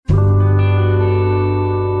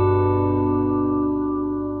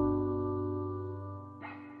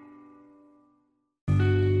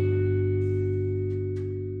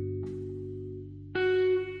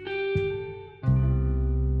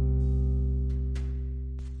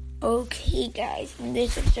Okay, guys, in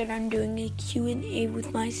this episode I'm doing a Q&A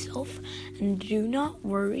with myself, and do not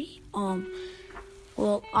worry,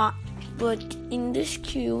 but in this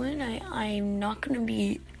Q&A, I'm not going to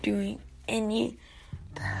be doing any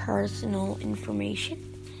personal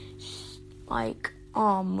information, like,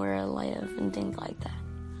 where I live and things like that.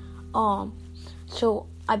 So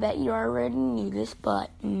I bet you already knew this,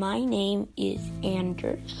 but my name is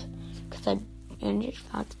Anders, Anders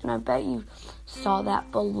Fox, and I bet you saw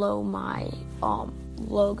that below my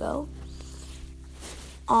logo.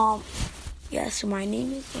 So my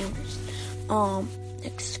name is Anders.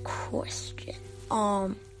 Next question.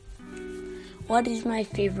 What is my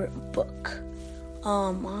favorite book?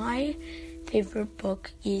 My favorite book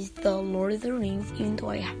is The Lord of the Rings, even though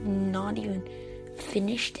I have not even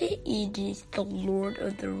finished it. It is The Lord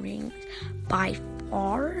of the Rings by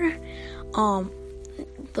far.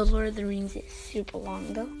 The Lord of the Rings is super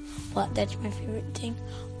long though, but that's my favorite thing.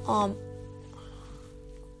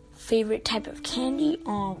 Favorite type of candy,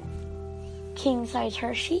 king size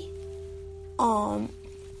Hershey.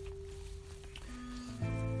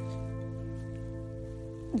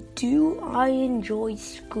 Do I enjoy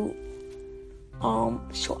school?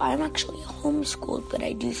 So I'm actually homeschooled, but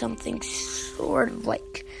I do something sort of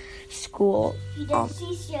like school. He does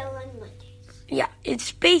CCL on Mondays. Yeah,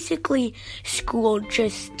 it's basically school,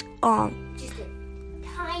 just a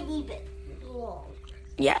tiny bit longer.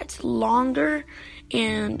 Yeah, it's longer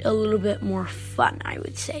and a little bit more fun, I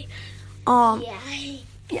would say. And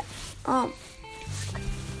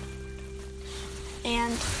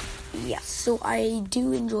yes, so I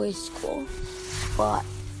do enjoy school, but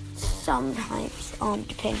sometimes,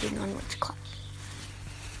 depending on which class.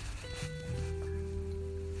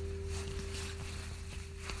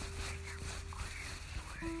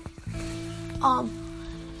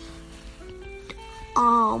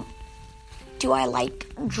 Do I like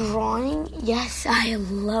drawing? Yes, I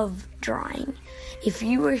love drawing. If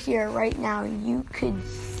you were here right now, you could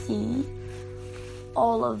see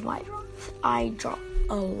all of my drawings. I draw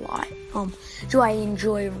a lot. Do I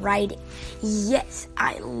enjoy writing? Yes,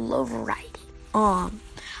 I love writing.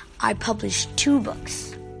 I published 2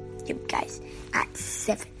 books. Yep, guys, at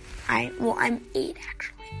 7. I'm 8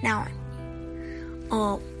 actually. Now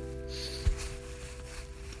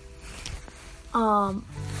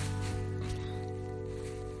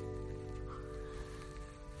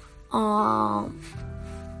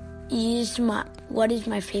what is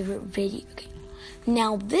my favorite video game?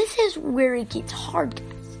 Now this is where it gets hard,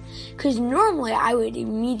 guys, because normally I would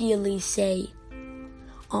immediately say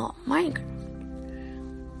Minecraft,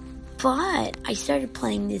 but I started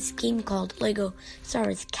playing this game called Lego Star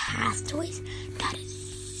Wars Castaways. That is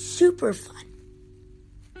super fun.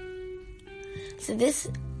 So this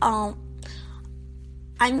I'm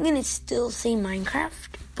gonna still say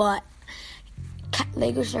Minecraft, but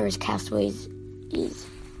Lego Star Wars Castaways is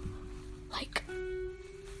like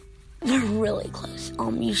really close.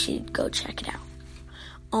 You should go check it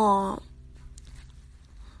out.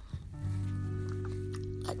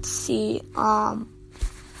 Let's see.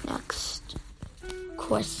 Next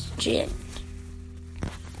question.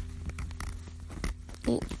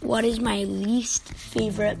 What is my least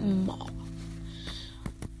favorite mob?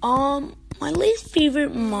 My least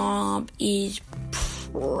favorite mob is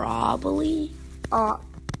probably I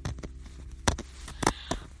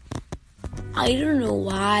don't know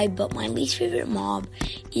why, but my least favorite mob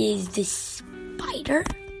is the spider.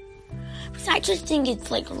 Because I just think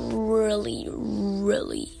it's like really,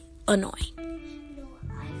 really annoying.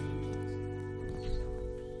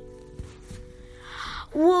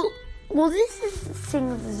 Well, this is the thing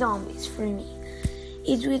with zombies for me.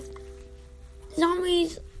 Is with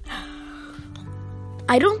zombies,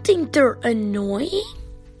 I don't think they're annoying.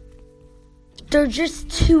 They're just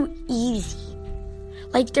too easy.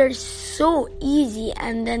 Like, they're so easy,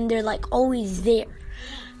 and then they're like always there.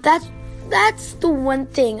 That's the one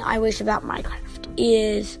thing I wish about Minecraft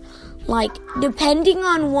is, like, depending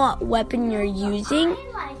on what weapon you're using. I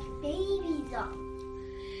like baby zombies.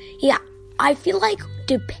 Yeah, I feel like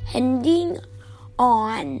depending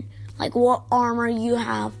on like what armor you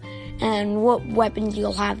have and what weapons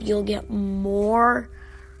you'll have, you'll get more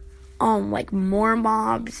more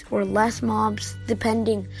mobs or less mobs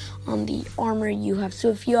depending on the armor you have. So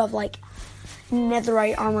if you have like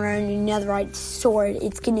netherite armor and a netherite sword,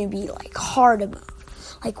 it's gonna be like hard to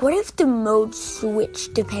move. Like, what if the modes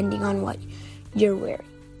switch depending on what you're wearing?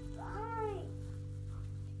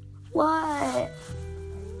 What?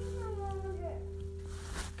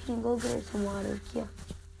 Can you go get her some water? Yeah.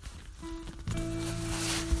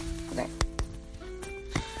 Okay.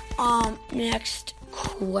 Next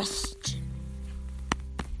question.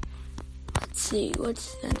 see.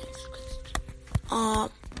 What's the next question?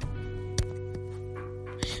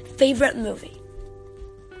 Favorite movie.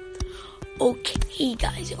 Okay,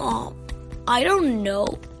 guys. I don't know.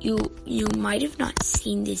 You might have not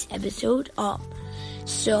seen this episode.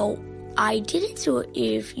 So I did it so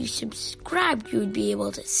if you subscribed, you would be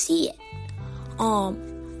able to see it.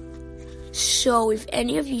 So if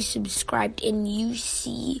any of you subscribed and you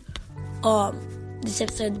see this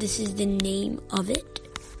episode, this is the name of it.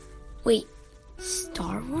 Wait,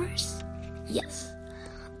 Star Wars? Yes.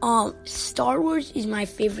 Star Wars is my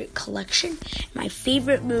favorite collection. My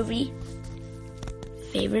favorite movie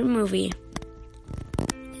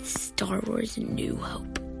is Star Wars New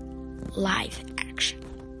Hope. Live action.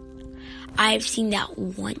 I've seen that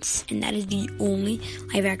once, and that is the only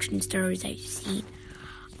live action Star Wars I've seen.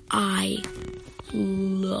 I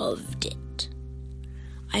loved it.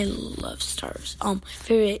 I love Star Wars.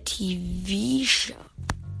 Favorite TV show.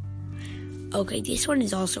 Okay, this one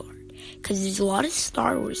is also hard, because there's a lot of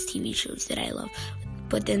Star Wars TV shows that I love,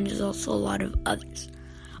 but then there's also a lot of others.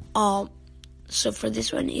 So for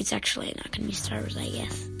this one, it's actually not going to be Star Wars, I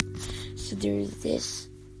guess. So there's this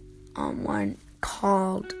one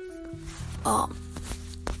called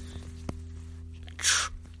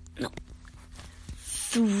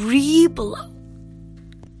Three Below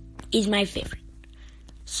is my favorite.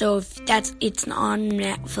 So if it's on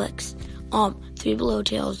Netflix. Three Below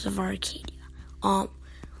Tales of Arcadia.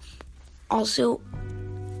 Also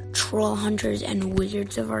Troll Hunters and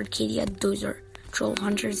Wizards of Arcadia. Those are Troll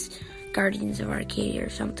Hunters, Guardians of Arcadia or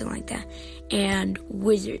something like that. And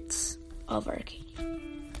Wizards of Arcadia.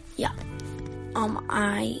 Yeah.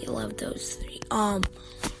 I love those three.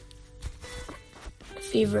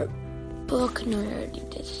 Favorite book? No, I already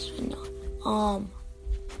did this one. No.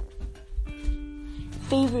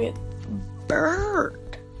 Favorite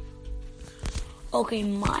bird? Okay,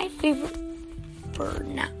 my favorite bird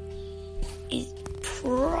now is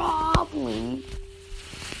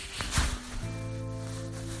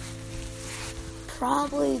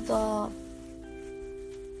probably the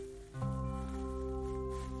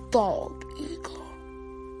bald eagle.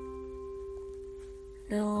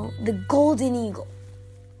 No, the golden eagle.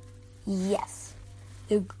 Yes,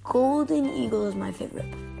 the golden eagle is my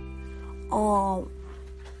favorite bird.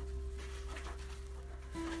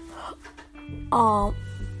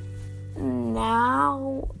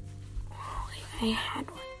 Now I had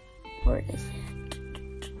one. Where is it?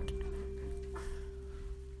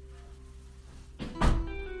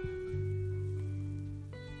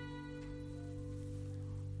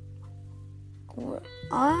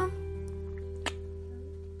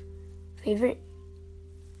 Favorite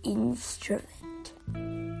instrument.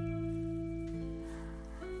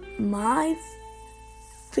 My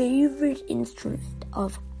favorite instrument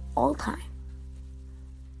of all time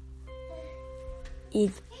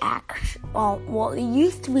is it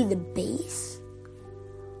used to be the bass,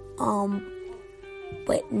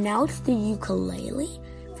 but now it's the ukulele,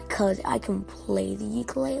 because I can play the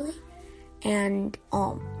ukulele, and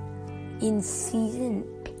in season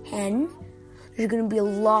 10, there's gonna be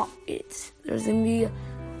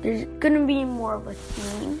there's gonna be more of a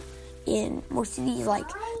theme in most of these. Like,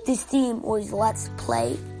 this theme was Let's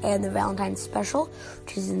Play and the Valentine's Special,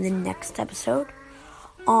 which is in the next episode.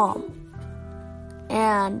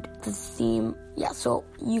 And the theme, so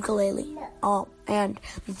ukulele. And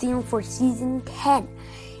the theme for season 10.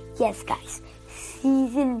 Yes, guys,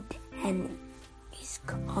 season 10 is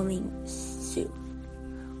coming soon.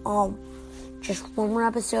 Just one more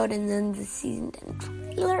episode and then the season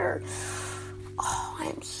 10 trailer. Oh,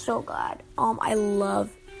 I'm so glad. I love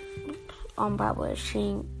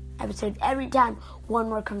publishing episodes. Every time one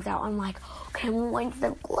more comes out, I'm like, okay, I'm one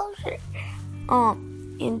step closer.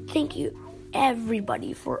 And thank you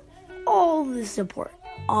everybody for all the support.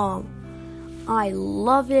 I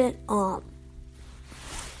love it.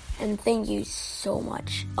 And thank you so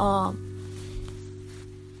much.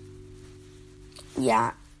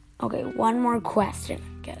 Yeah. Okay, one more question.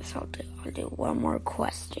 I guess I'll do one more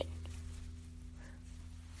question.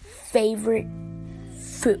 Favorite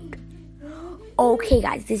food. Okay,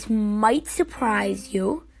 guys, this might surprise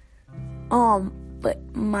you. But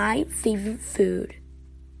my favorite food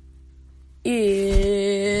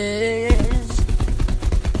is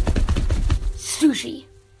sushi.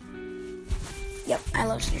 Yep, I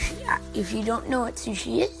love sushi. If you don't know what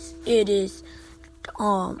sushi is, it is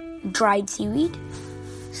dried seaweed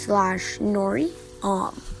 / nori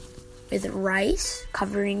with rice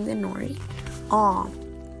covering the nori,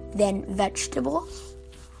 then vegetables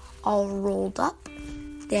all rolled up,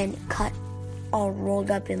 then cut, all rolled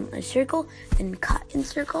up in a circle, then cut in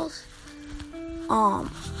circles.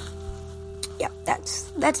 yeah,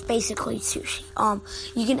 that's basically sushi.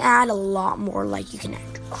 You can add a lot more. Like you can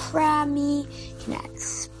add crab meat. You can add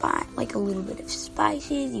like a little bit of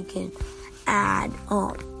spices. You can add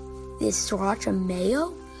this sriracha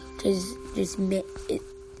mayo, which is just it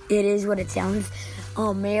is what it sounds.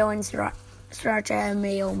 Mayo and sriracha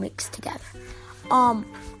mayo mixed together.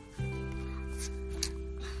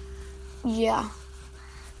 Yeah.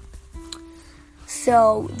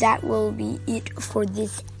 So that will be it for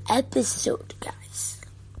this episode, guys.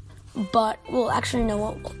 But we'll actually know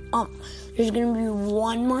what. There's gonna be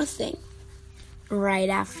one more thing right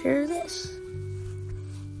after this.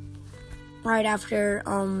 Right after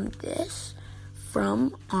this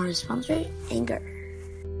from our sponsor, Anchor.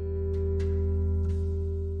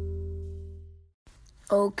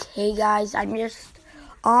 Okay, guys, I'm just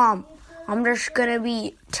gonna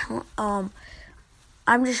be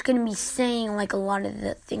saying like a lot of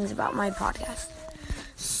the things about my podcast.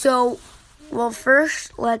 So, well,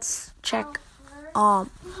 first let's check. I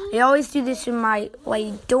always do this in my,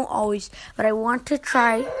 don't always, but I want to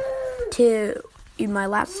try to, in my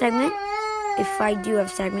last segment, if I do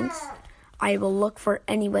have segments, I will look for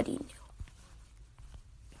anybody new.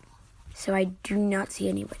 So I do not see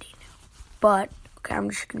anybody new. But, okay, I'm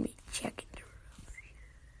just going to be checking the rooms here.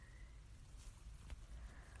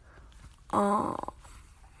 Oh.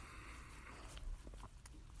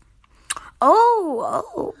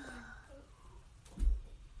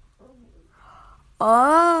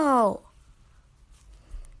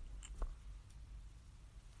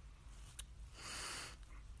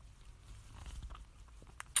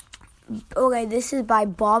 Okay, this is by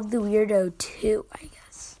Bob the Weirdo 2, I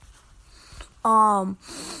guess.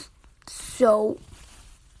 So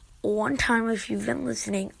one time, if you've been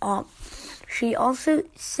listening, she also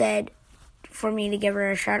said for me to give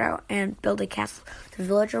her a shout out and build a castle, the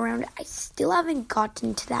village around it. I still haven't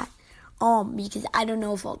gotten to that, because I don't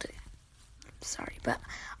know if I'll do it. Sorry, but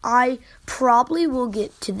I probably will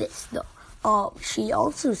get to this though. She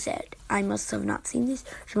also said, I must have not seen this.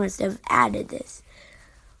 She must have added this.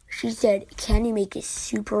 She said, can you make a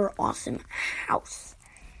super awesome house?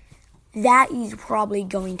 That is probably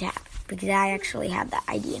going to happen because I actually had that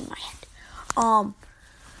idea in my head.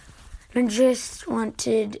 I just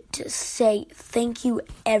wanted to say thank you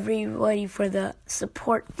everybody for the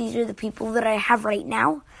support. These are the people that I have right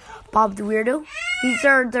now. Bob the Weirdo. These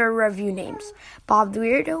are their review names. Bob the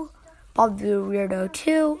Weirdo, Bob the Weirdo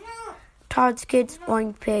 2, Todd's Kids,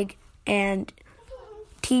 Oink Pig, and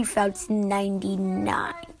T-Fouts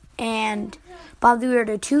 99. And Bob the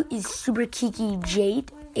Weirdo 2 is Super Kiki Jade,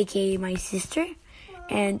 aka my sister.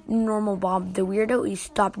 And normal Bob the Weirdo is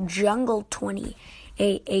Stop Jungle 20,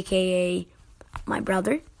 aka my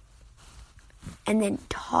brother. And then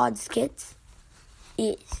Todd's Kids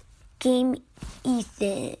is Game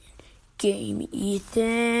Ethan. Game Ethan.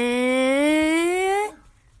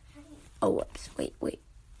 Oh, whoops. Wait.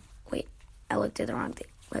 I looked at the wrong thing.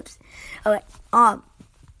 Whoops. Okay. Oh,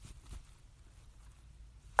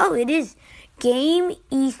 it is Game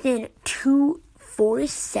Ethan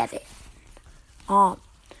 247.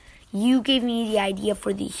 You gave me the idea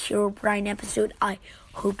for the Herobrine episode. I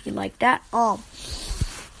hope you like that.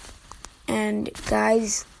 And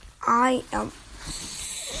guys, I am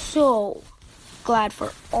so glad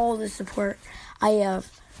for all the support. I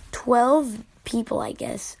have 12 people, I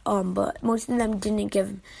guess, but most of them didn't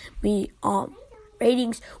give me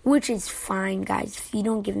ratings, which is fine, guys. If you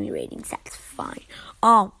don't give me ratings, that's fine.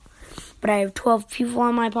 But I have 12 people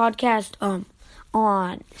on my podcast on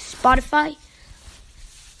Spotify.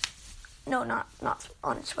 No, not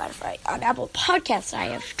on Spotify. On Apple Podcasts, I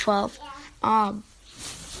have 12.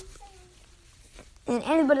 And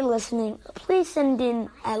anybody listening, please send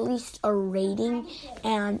in at least a rating.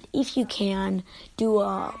 And if you can, do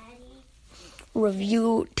a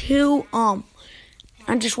review too. I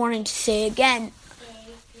just wanted to say again,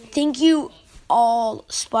 thank you all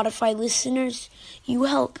Spotify listeners. You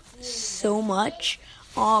help so much.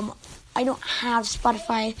 I don't have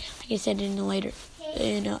Spotify, like I said in an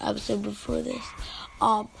episode before this.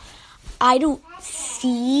 I don't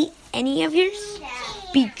see any of yours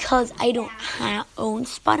because I don't own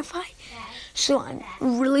Spotify. So I'm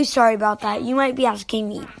really sorry about that. You might be asking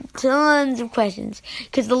me tons of questions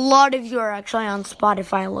because a lot of you are actually on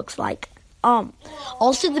Spotify, it looks like.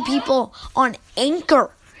 Also the people on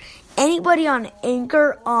Anchor. Anybody on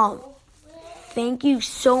Anchor, thank you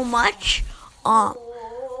so much.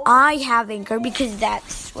 I have Anchor because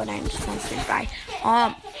that's what I'm sponsored by.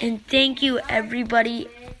 And thank you everybody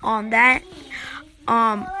on that.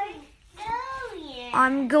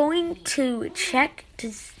 I'm going to check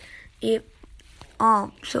to see if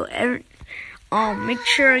make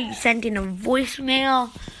sure you send in a voicemail.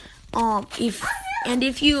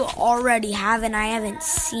 If you already have and I haven't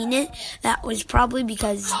seen it, that was probably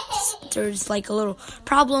because there's like a little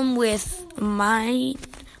problem with my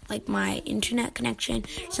internet connection,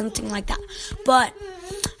 something like that. But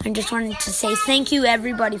I just wanted to say thank you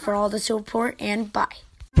everybody for all the support, and bye.